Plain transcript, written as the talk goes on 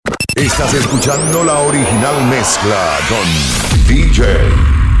Estás escuchando la original mezcla con DJ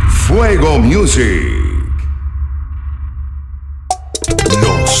Fuego Music.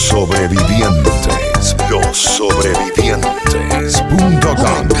 Los sobrevivientes,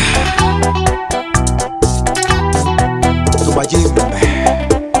 lossobrevivientes.com.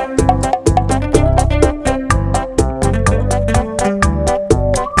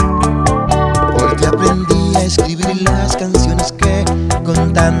 Porque aprendí a escribir las canciones que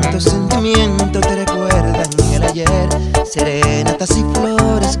con tanto sentimiento te recuerdan el ayer. Serenatas y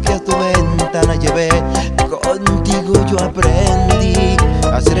flores que a tu ventana llevé. Contigo yo aprendí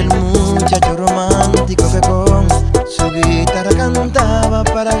a ser el muchacho romántico que con su guitarra cantaba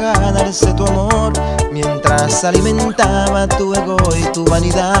para ganarse tu amor. Mientras alimentaba tu ego y tu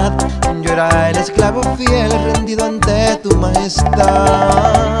vanidad, yo era el esclavo fiel rendido ante tu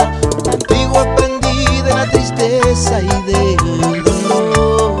majestad. Contigo aprendí de la tristeza y del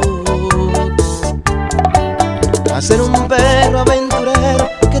dolor a ser un perro aventurero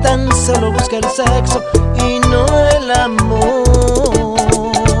que tan solo busca el sexo y no el amor.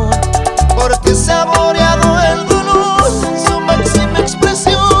 Porque he saboreado el dolor en su máxima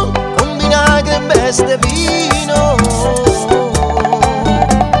expresión, con vinagre en vez de vino.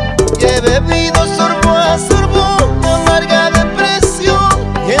 Y he bebido sorbo a sorbo mi amarga depresión,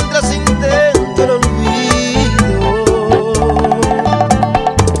 mientras intento el olvido.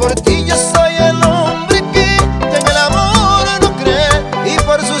 Por ti yo soy el hombre que en el amor no cree y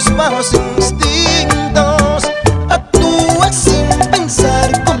por sus bajos instintos actúa sin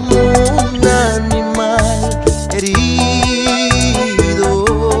pensar como un animal herido.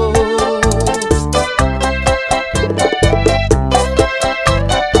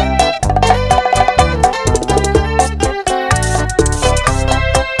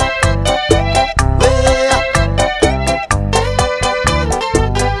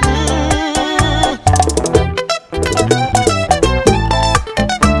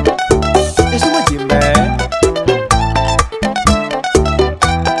 Es un machimbe.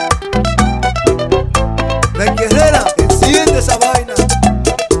 La guerrera, enciende esa vaina.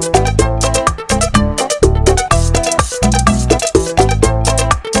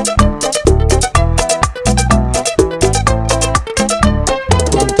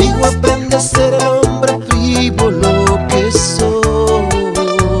 Contigo aprende a ser el hombre frívolo que soy,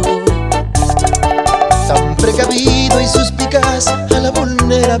 tan precavido y suspicaz a la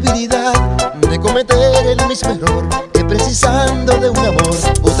vulnerabilidad de cometer el mismo error que precisando de un amor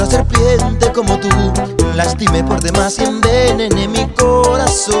otra serpiente como tú lastimé por demás y envenené mi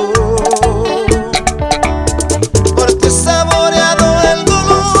corazón. Porque he saboreado el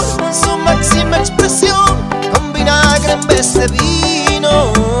dolor en su máxima expresión, con vinagre en vez de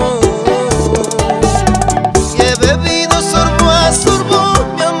vino. Y he bebido sorbo a sorbo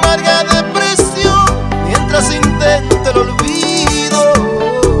mi amarga depresión, mientras intento el olvido.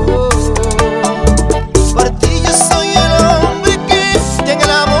 Por ti yo soy el hombre que en el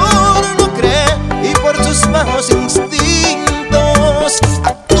amor no cree y por sus bajos instintos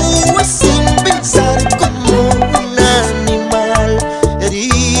actúa sin pensar como un animal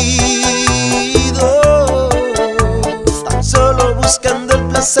herido, tan solo buscando el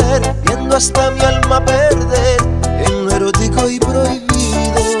placer, viendo hasta mi alma perder en lo erótico y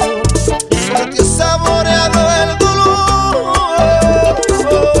prohibido. Porque he saboreado el dolor.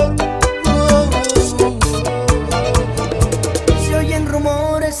 Se oyen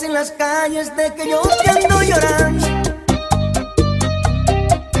rumores en las calles de que yo te ando llorando.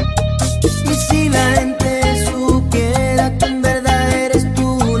 Y si la gente supiera que en verdad eres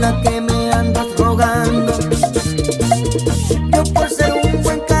tú la que me andas rogando, yo por ser un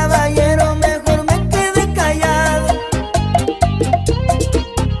buen caballero mejor me quedé callado.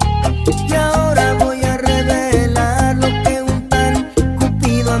 Y ahora voy a revelar lo que un tal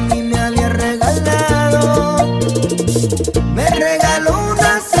Cupido a mí me había regalado. Me regaló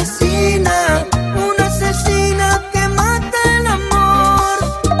una asesina que mata el amor,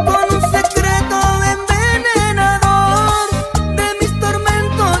 con un secreto envenenador. De mis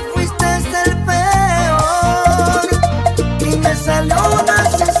tormentos fuiste el peor. Y me salió una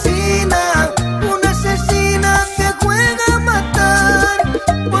asesina que juega a matar.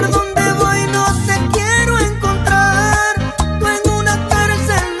 Por donde voy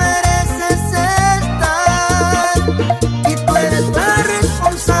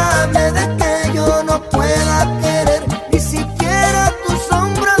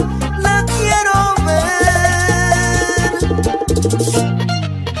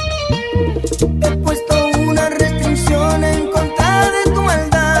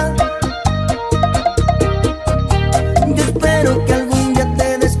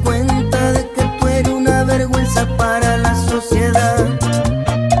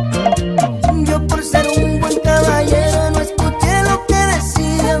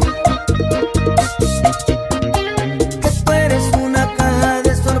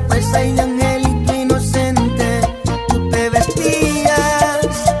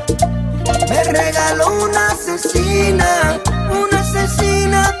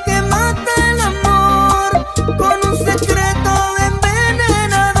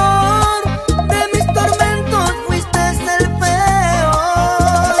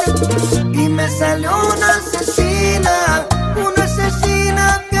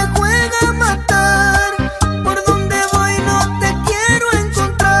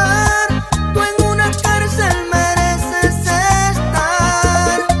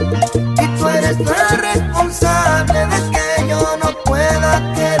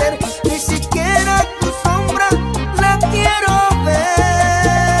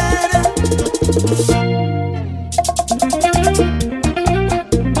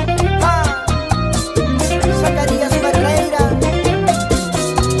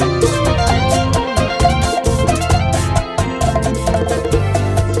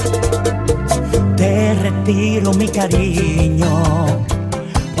Retiro mi cariño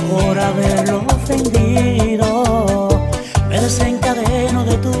por haberlo ofendido. Me desencadeno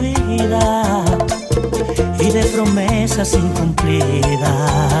de tu vida y de promesas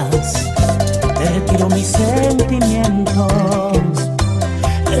incumplidas. Te retiro mis sentimientos,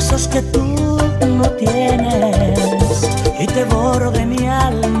 esos que tú no tienes, y te borro de mi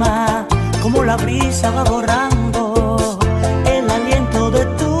alma como la brisa va borrando el aliento de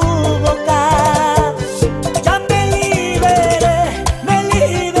tu boca.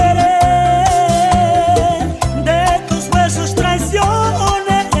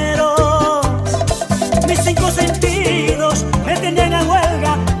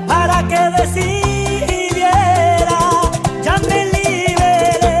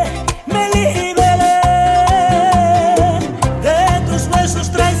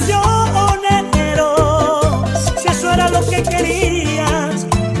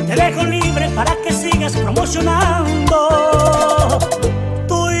 Promocionando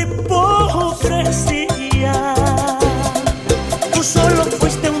tu hipocresía. Tú solo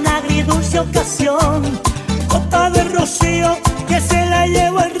fuiste una agridulce ocasión, gota de rocío que se la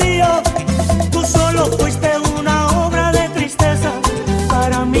llevó el río. Tú solo fuiste una obra de tristeza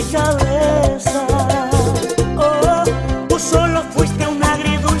para mi cabeza. Oh, tú solo fuiste una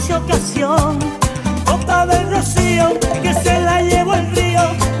agridulce ocasión, gota de rocío que se la llevó el río.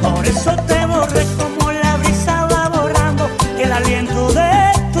 Por eso te borré como la brisa va borrando el aliento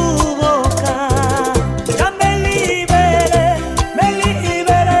de tu boca. Ya me liberé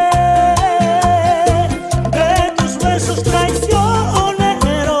de tus besos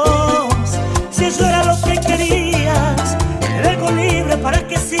traicioneros. Si eso era lo que querías, te dejo libre para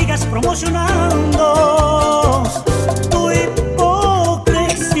que sigas promocionando tu hipocresía.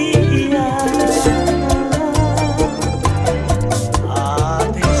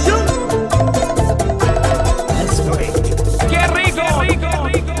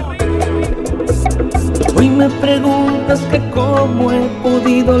 Hoy me preguntas que cómo he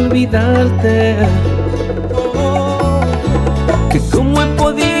podido olvidarte, que cómo he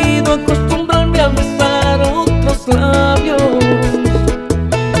podido acostumbrarme a besar otros labios.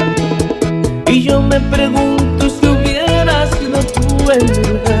 Y yo me pregunto si hubieras sido tú en mi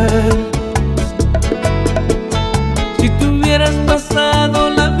lugar, si tú hubieras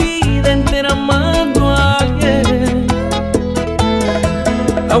pasado la vida entera amando a alguien,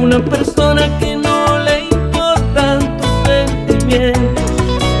 a una persona que no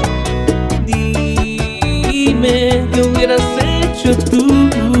 ¿qué hubieras hecho tú?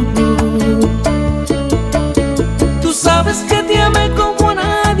 Tú sabes que te amé como a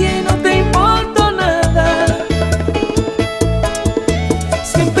nadie y no te importó nada.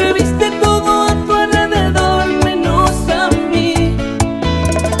 Siempre viste todo a tu alrededor menos a mí.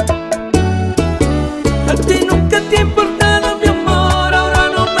 A ti nunca te ha importado mi amor, ahora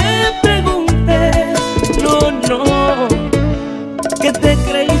no me preguntes. No, no, que te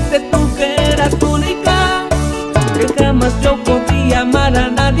creíste tú que eras única, que jamás yo podía amar a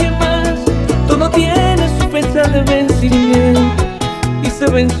nadie más. Todo tiene su fecha de vencimiento y se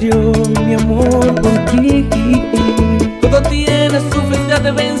venció mi amor por ti. Todo tiene su fecha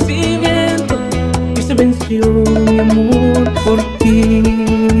de vencimiento y se venció mi amor por ti.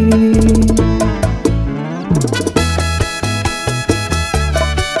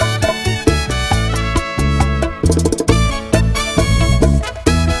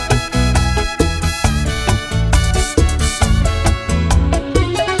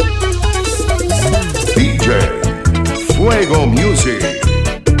 Fuego Music.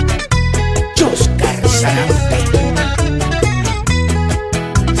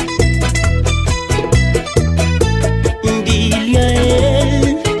 Dile a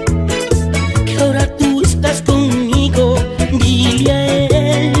él que ahora tú estás conmigo. Dile a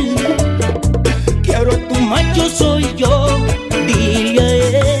él que ahora tu macho soy yo. Dile a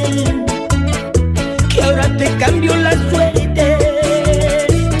él que ahora te cambio la suerte,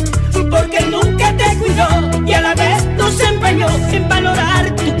 porque nunca te cuidó y a la vez no se empeñó en valorar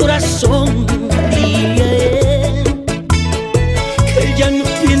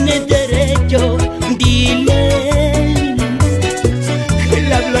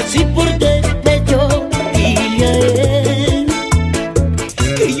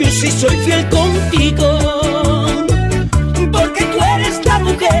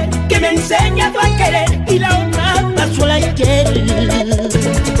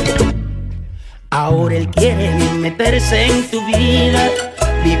Ahora él quiere meterse en tu vida,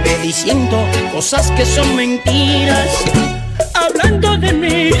 vive diciendo cosas que son mentiras, hablando de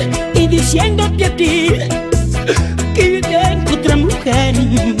mí y diciéndote a ti que yo tengo otra mujer.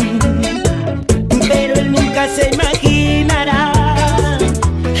 Pero él nunca se imaginará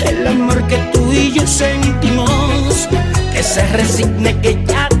el amor que tú y yo sentimos, que se resigne que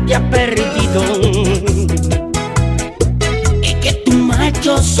ya te ha perdido y que tu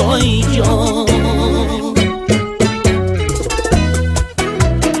macho soy yo.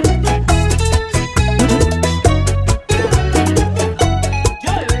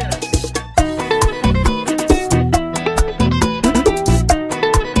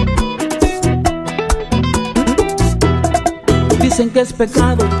 Dicen que es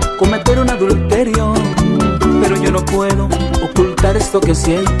pecado cometer un adulterio, pero yo no puedo ocultar esto que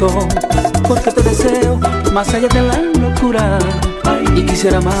siento, porque te deseo más allá de la locura y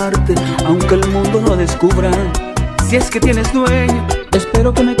quisiera amarte aunque el mundo no descubra. Si es que tienes dueño,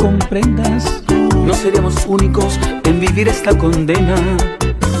 espero que me comprendas. No seríamos únicos en vivir esta condena,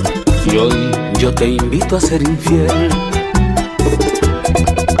 y hoy yo te invito a ser infiel.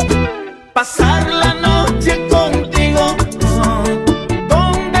 Pasar la noche contigo,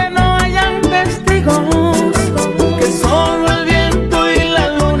 donde no hayan testigos, que solo el viento y la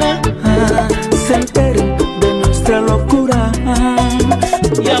luna se enteren de nuestra locura,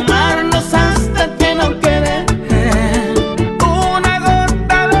 y amarnos hasta que no quede una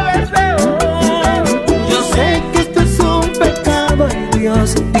gota de deseo. Yo sé que esto es un pecado, ay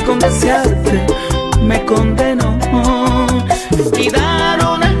Dios, y con desearte me condeno, y dar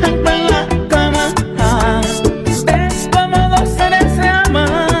un ejemplo en la cama es como dos seres se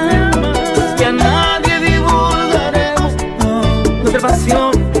aman, que a nadie divulgaremos nuestra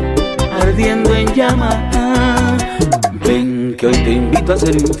pasión ardiendo en llama. Ven que hoy te invito a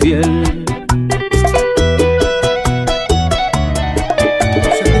ser infiel.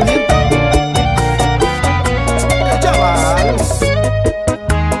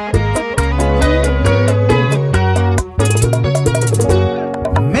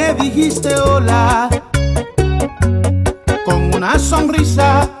 Dijiste hola con una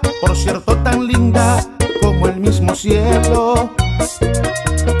sonrisa, por cierto tan linda como el mismo cielo.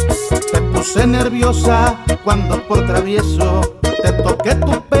 Te puse nerviosa cuando por travieso te toqué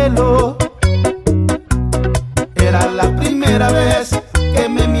tu pelo. Era la primera vez que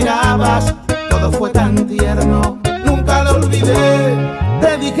me mirabas, todo fue tan tierno, nunca lo olvidé.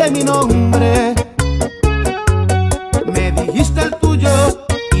 Te dije mi nombre, me dijiste el tuyo,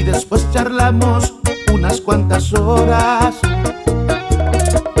 y después charlamos unas cuantas horas.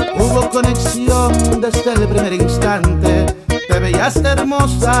 Hubo conexión desde el primer instante, te veías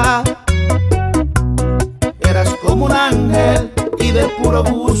hermosa, eras como un ángel y de puro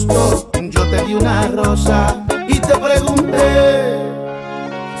gusto yo te di una rosa y te pregunté,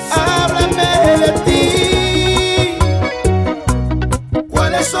 háblame de ti,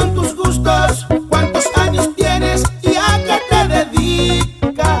 ¿cuáles son tus gustos? ¿Cuántos años tienes y a qué te dedicas?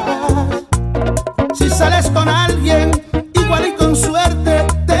 Si sales con alguien, igual y con suerte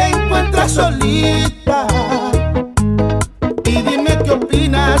te encuentras solita. Y dime qué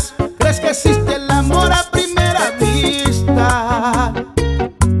opinas, ¿crees que existe el amor a primera vista?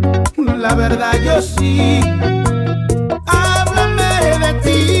 La verdad yo sí. Háblame de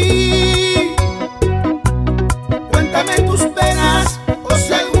ti, cuéntame tus penas, o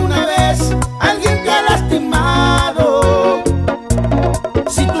si alguna vez alguien te ha lastimado.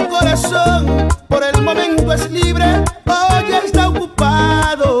 Si tu corazón por el momento es libre, hoy está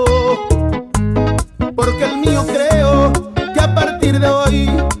ocupado, porque el mío creo que a partir de hoy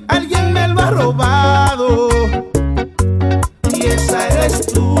alguien me lo ha robado, y esa eres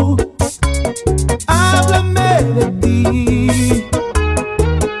tú. Háblame de ti,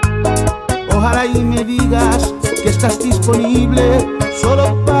 ojalá y me digas que estás disponible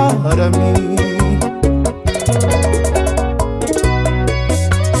solo para mí.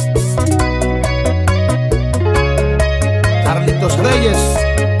 Carlitos Reyes,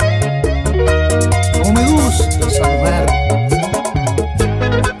 ¿cómo me gusta esa mujer?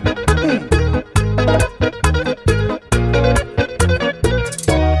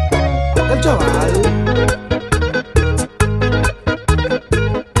 El chaval.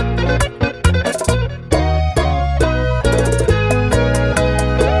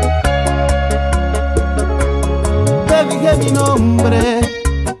 Te dije mi nombre,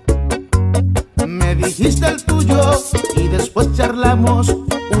 me dijiste el tuyo, y después charlamos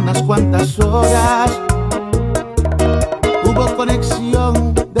unas cuantas horas. Hubo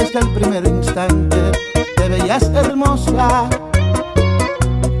conexión desde el primer instante, te veías hermosa,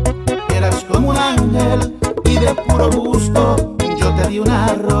 eras como como un ángel y de puro gusto yo te di una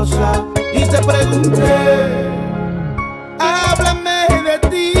rosa y te pregunté, háblame de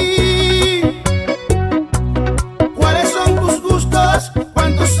ti, cuáles son tus gustos,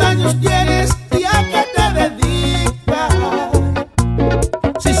 cuántos años tienes y a qué te dedicas.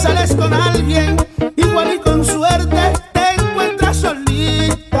 Si sales con alguien, igual y con suerte te encuentras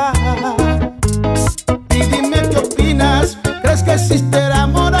solita. Y dime qué opinas, ¿crees que existe el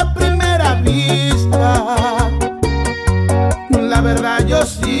amor a primera vista? La verdad yo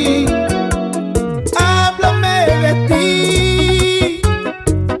sí. Háblame de ti,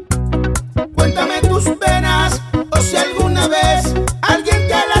 cuéntame tus penas o si alguna vez alguien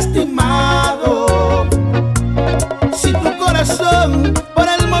te ha lastimado. Si tu corazón por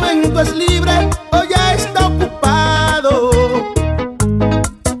el momento es libre o ya está ocupado,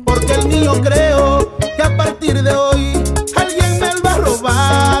 porque el mío creo que a partir de hoy alguien me lo ha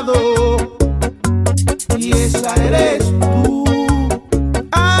robado y esa eres tú.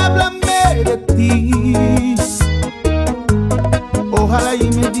 Háblame de ti, ojalá y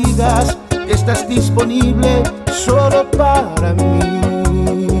me digas que estás disponible solo para mí.